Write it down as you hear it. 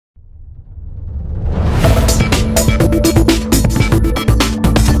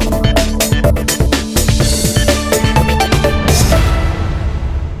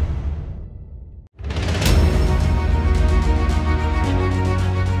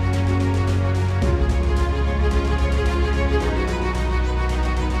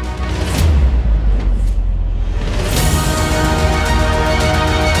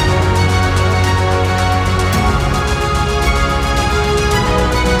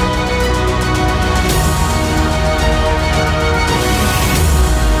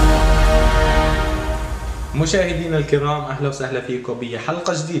مشاهدينا الكرام، أهلا وسهلا فيكم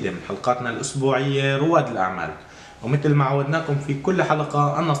بحلقة جديدة من حلقاتنا الأسبوعية رواد الأعمال. ومثل ما عودناكم في كل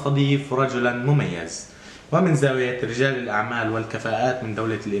حلقة أن نستضيف رجلا مميز، ومن زاوية رجال الأعمال والكفاءات من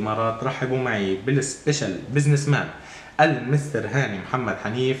دولة الإمارات رحبوا معي بالسبيشال بزنس مان المستر هاني محمد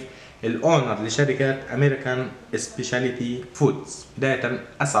حنيف، الأونر لشركة أمريكان سبيشاليتي فودز. بداية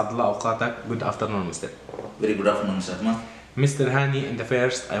أسعد الله أوقاتك. Good afternoon, Mr. Very good afternoon, Mr. Ahmad. Mr. Hani, in the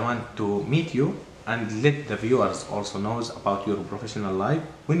first, I want to meet you and let the viewers also knows about your professional life.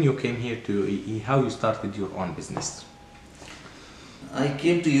 When you came here to UAE, how you started your own business? I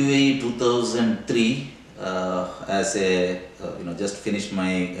came to UAE 2003 as a just finished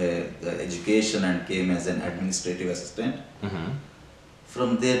my education and came as an administrative assistant.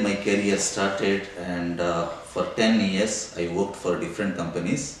 From there my career started, and for 10 years I worked for different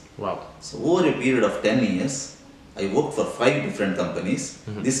companies. Wow. So over a period of 10 years I worked for 5 different companies.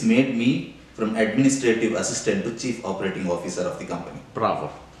 This made me from administrative assistant to chief operating officer of the company. Bravo.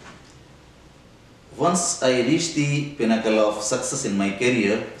 Once I reached the pinnacle of success in my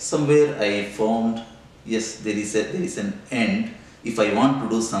career, somewhere I found, yes, there is an end. If I want to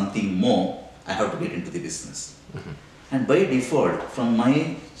do something more, I have to get into the business. And by default, from my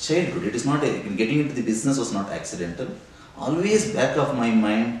childhood, it is not getting into the business was not accidental. Always back of my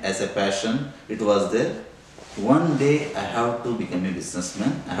mind as a passion, it was there. One day I have to become a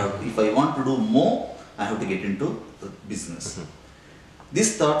businessman. If I want to do more, I have to get into the business.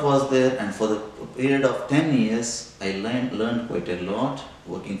 This thought was there, and for the period of 10 years, I learned quite a lot,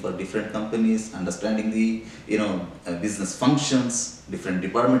 working for different companies, understanding the business functions, different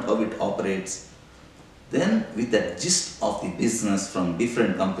department, how it operates. Then, with the gist of the business from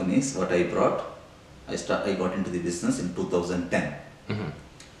different companies, what I brought, I got into the business in 2010.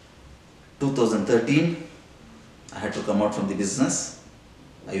 2013, I had to come out from the business.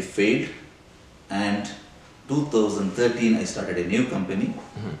 I failed, and 2013 I started a new company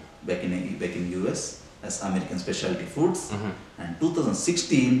back in US as American Specialty Foods, and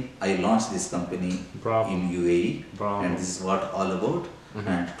 2016 I launched this company in UAE. Bravo. And this is what all about,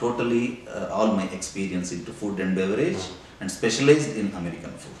 and totally all my experience into food and beverage and specialized in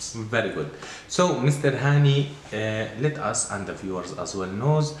American foods. Very good. So Mr. Hani, let us and the viewers as well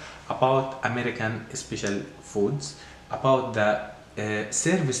knows about American Special Foods, about the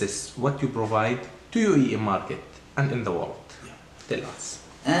services what you provide to UAE market and in the world. Yeah. Tell us.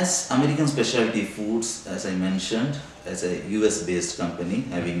 As American Specialty Foods, as I mentioned, as a US based company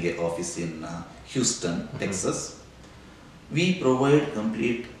having an office in Houston, Texas, we provide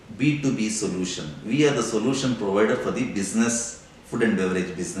complete B2B solution. We are the solution provider for the business, food and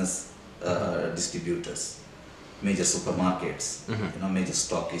beverage business distributors, major supermarkets, major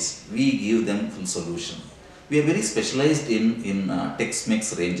stockists. We give them full solution. We are very specialized in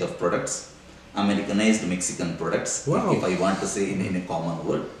Tex-Mex range of products, Americanized Mexican products, wow, if I want to say in a common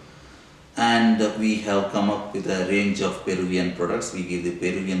word. And we have come up with a range of Peruvian products. We give the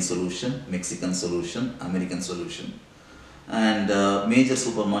Peruvian solution, Mexican solution, American solution. And major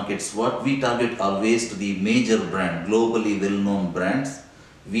supermarkets, what we target always to the major brand, globally well-known brands.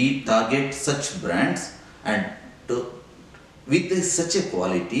 We target such brands and with such a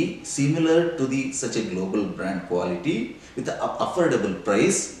quality similar to such a global brand quality with the affordable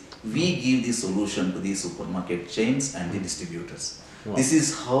price. We give the solution to the supermarket chains and the distributors. Wow. This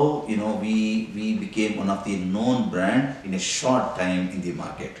is how we became one of the known brand in a short time in the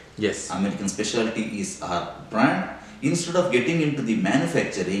market. Yes. American Specialty is our brand. Instead of getting into the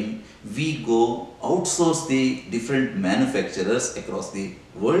manufacturing, we go outsource the different manufacturers across the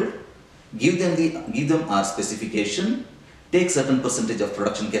world, give them our specification, take certain percentage of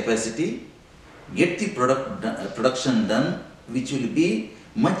production capacity, get the production done, which will be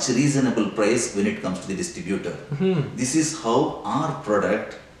much reasonable price when it comes to the distributor. This is how our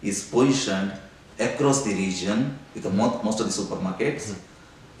product is positioned across the region with most of the supermarkets.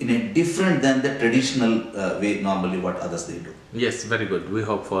 In a different than the traditional way normally what others they do. Yes, very good. We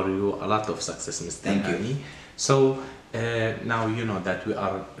hope for you a lot of success, Mr. Thank Hani. you. So now you know that we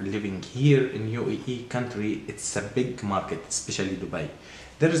are living here in UAE country. It's a big market, especially Dubai.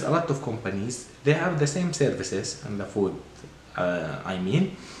 There is a lot of companies. They have the same services and the food.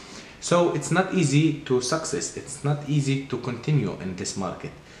 So it's not easy to success. It's not easy to continue in this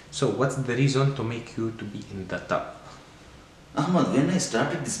market. So what's the reason to make you to be in the top? Ahmad, when I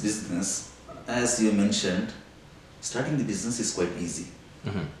started this business, as you mentioned, starting the business is quite easy.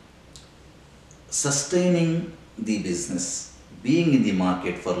 Sustaining the business, being in the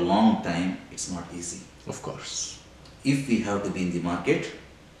market for a long time, it's not easy. Of course. If we have to be in the market,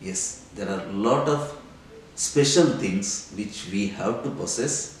 yes, there are a lot of special things which we have to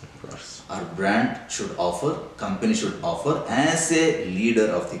possess. Of course. Our brand should offer, company should offer. As a leader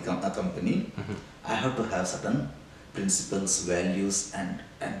of the company, I have to have certain principles, values, and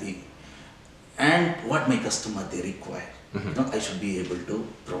what my customer they require. You know, I should be able to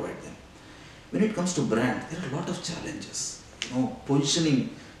provide them. When it comes to brand, there are a lot of challenges. You know, positioning,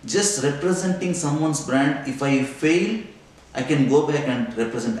 just representing someone's brand. If I fail, I can go back and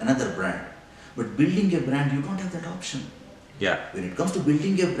represent another brand. But building a brand, you don't have that option. Yeah. When it comes to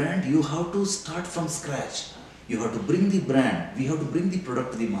building a brand, you have to start from scratch. You have to bring the brand, we have to bring the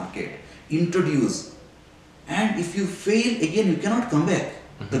product to the market, introduce. And if you fail, again, you cannot come back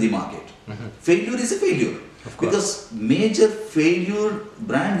to the market. Failure is a failure. Because major failure,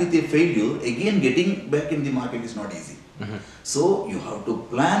 brand with a failure, again getting back in the market is not easy. So you have to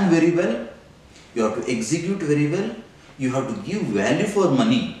plan very well, you have to execute very well, you have to give value for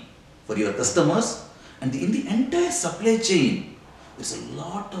money for your customers, and in the entire supply chain, there's a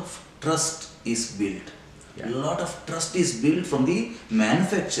lot of trust is built. A lot of trust is built from the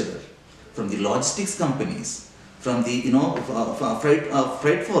manufacturer, from the logistics companies, from the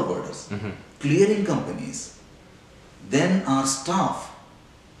freight forwarders, clearing companies, then our staff,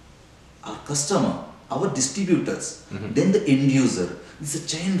 our customer, our distributors, then the end user. It's a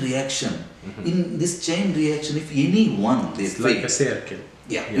chain reaction. In this chain reaction, if anyone they It's fail, like a circle.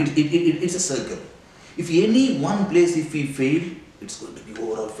 it's a circle. If any one place, if we fail, it's going to be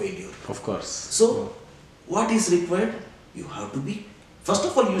overall failure. Of course. So, what is required? You have to be, first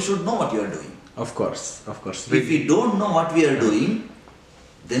of all, you should know what you are doing. Of course, of course. If we don't know what we are doing,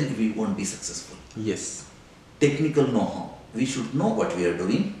 then we won't be successful. Yes. Technical know-how. We should know what we are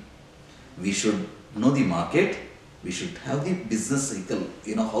doing. We should know the market. We should have the business cycle,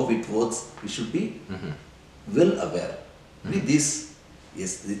 how it works. We should be well aware. With this,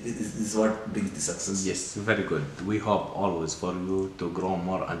 yes, this is what brings the success. Yes, very good. We hope always for you to grow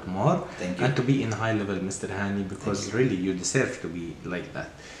more and more. Thank you. And to be in high level, Mr. Hany, because really you deserve to be like that.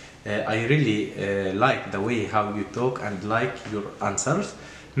 I really like the way how you talk and like your answers.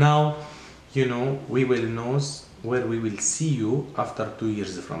 Now, we will know where we will see you after 2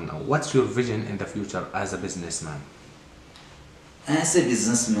 years from now. What's your vision in the future as a businessman? As a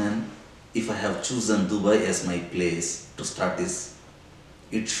businessman, if I have chosen Dubai as my place to start this,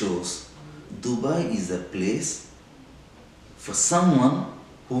 it shows Dubai is a place for someone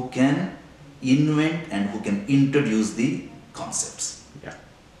who can invent and who can introduce the concepts. Yeah.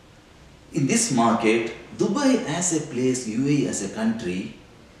 In this market, Dubai as a place, UAE as a country,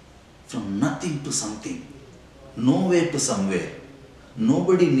 from nothing to something, nowhere to somewhere,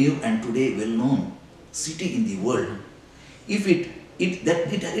 nobody knew and today well known city in the world. If it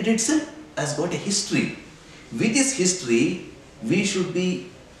itself has got a history. With this history, we should be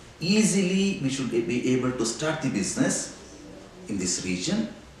able to start the business in this region,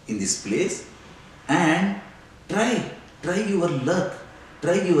 in this place, and try your luck,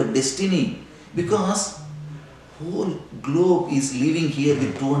 try your destiny, because whole globe is living here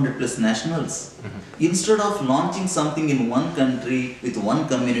with 200 plus nationals. Instead of launching something in one country with one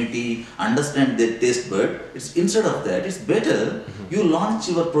community, understand their taste bud, instead of that, it's better you launch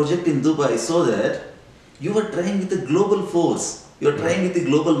your project in Dubai so that you are trying with the global force, you are trying with the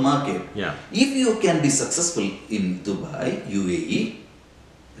global market. Yeah. If you can be successful in Dubai, UAE,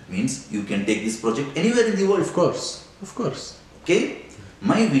 that means you can take this project anywhere in the world. Of course, of course. Okay?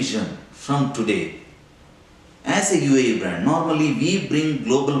 My vision from today, as a UAE brand, normally we bring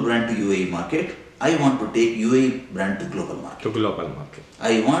global brand to UAE market. I want to take UAE brand to global market. To global market.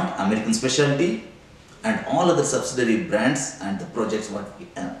 I want American specialty and all other subsidiary brands and the projects what we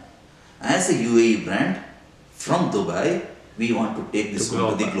have. As a UAE brand from Dubai, we want to take this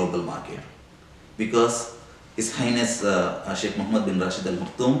one to the global market. Because His Highness Sheikh Mohammed bin Rashid Al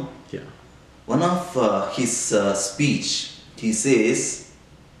Maktoum, one of his speech, he says,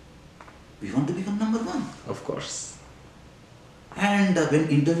 we want to become number one. Of course. And when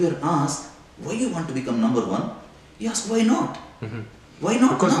interviewer asked, why you want to become number one? He asked, why not? Why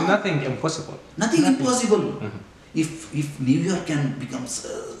not? Because now? nothing impossible. Nothing impossible. If New York can become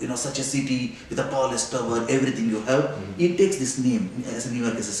such a city with the tallest tower, everything you have, it takes this name as New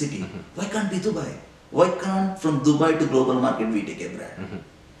York as a city. Why can't be Dubai? Why can't from Dubai to global market we take a brand?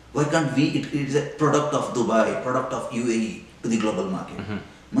 Why can't we, it is a product of Dubai, product of UAE to the global market.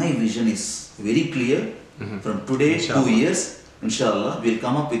 My vision is very clear. From today, Inshallah. 2 years, inshallah, we'll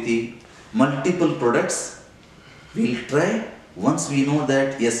come up with the multiple products. We'll try. Once we know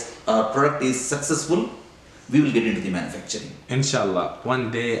that, yes, our product is successful, we will get into the manufacturing. Inshallah,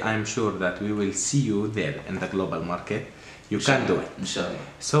 one day I'm sure that we will see you there in the global market. you can do it. Inshallah.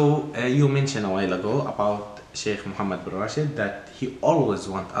 So you mentioned a while ago about Sheikh Mohammed bin Rashid that he always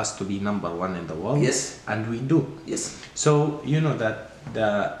wants us to be number one in the world. Yes. And we do. Yes. So you know that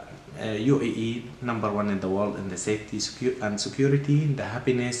the UAE number one in the world in the safety and security, the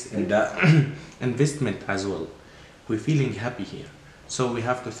happiness and the investment as well. We're feeling happy here. So we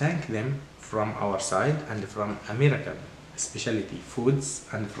have to thank them from our side and from American Specialty Foods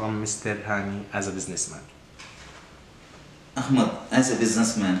and from Mr. Hany as a businessman. Ahmad, as a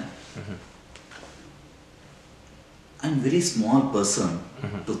businessman, I'm a very small person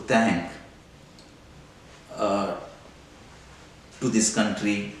to thank to this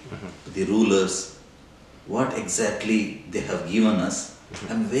country, to the rulers, what exactly they have given us.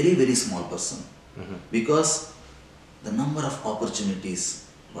 I'm a very, very small person because the number of opportunities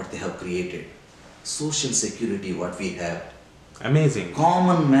what they have created, social security what we have. Amazing.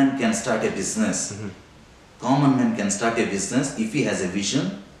 Common man can start a business. Common man can start a business if he has a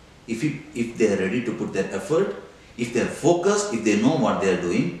vision, if they are ready to put their effort, if they are focused, if they know what they are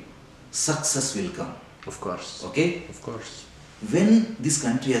doing, success will come. Of course. Okay? Of course. When this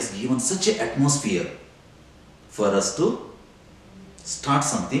country has given such an atmosphere for us to start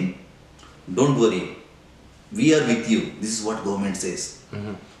something, don't worry. We are with you. This is what government says.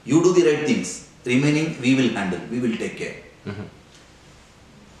 You do the right things. Remaining, we will handle. We will take care.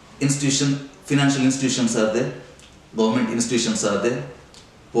 Financial institutions are there. Government institutions are there.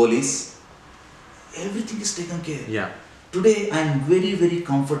 Police. Everything is taken care. Yeah. Today, I am very, very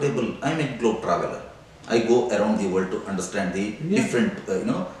comfortable. I am a globe traveler. I go around the world to understand the different,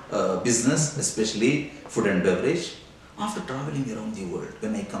 business, especially food and beverage. After traveling around the world,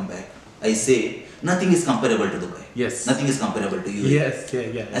 when I come back, I say nothing is comparable to Dubai. Yes. Nothing is comparable to you. Yes.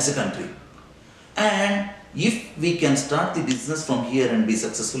 Yeah. As a country. And if we can start the business from here and be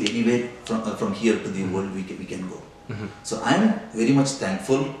successful anywhere from here to the world, we can go. So I am very much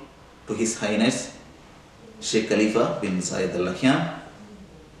thankful to His Highness Sheikh Khalifa bin Zayed Al Nahyan,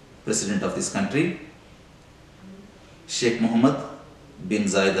 President of this country, Sheikh Mohammed bin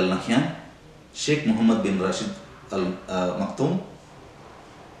Zayed Al Nahyan, Sheikh Mohammed bin Rashid Al Maktoum,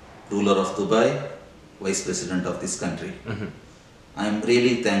 ruler of Dubai, Vice President of this country. I am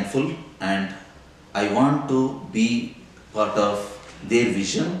really thankful and I want to be part of their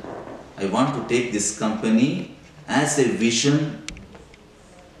vision. I want to take this company as a vision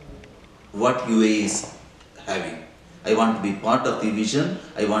what UAE is having. I want to be part of the vision.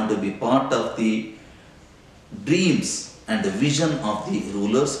 I want to be part of the dreams and the vision of the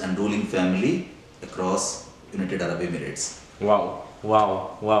rulers and ruling family across United Arab Emirates. Wow.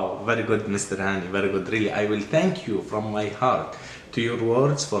 Very good, Mr. Hany. Very good. Really, I will thank you from my heart to your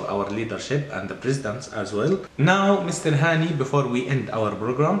words for our leadership and the presidents as well. Now, Mr. Hany, before we end our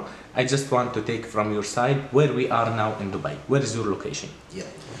program, I just want to take from your side where we are now in Dubai. Where is your location? Yeah,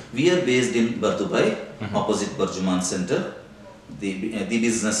 we are based in Dubai, opposite Burjuman Center, the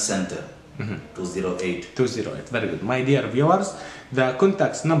business center. 208. Very good. My dear viewers, the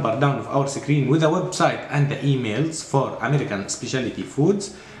contacts number down of our screen with the website and the emails for American Specialty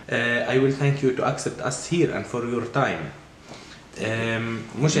Foods. I will thank you to accept us here and for your time.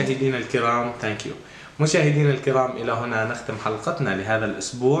 مشاهدينا الكرام مشاهدينا الكرام، إلى هنا نختم حلقتنا لهذا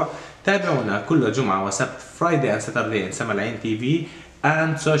الأسبوع. تابعونا كل جمعة وسبت Friday and Saturday in سما العين TV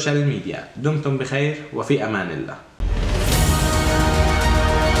and social media. دمتم بخير وفي أمان الله.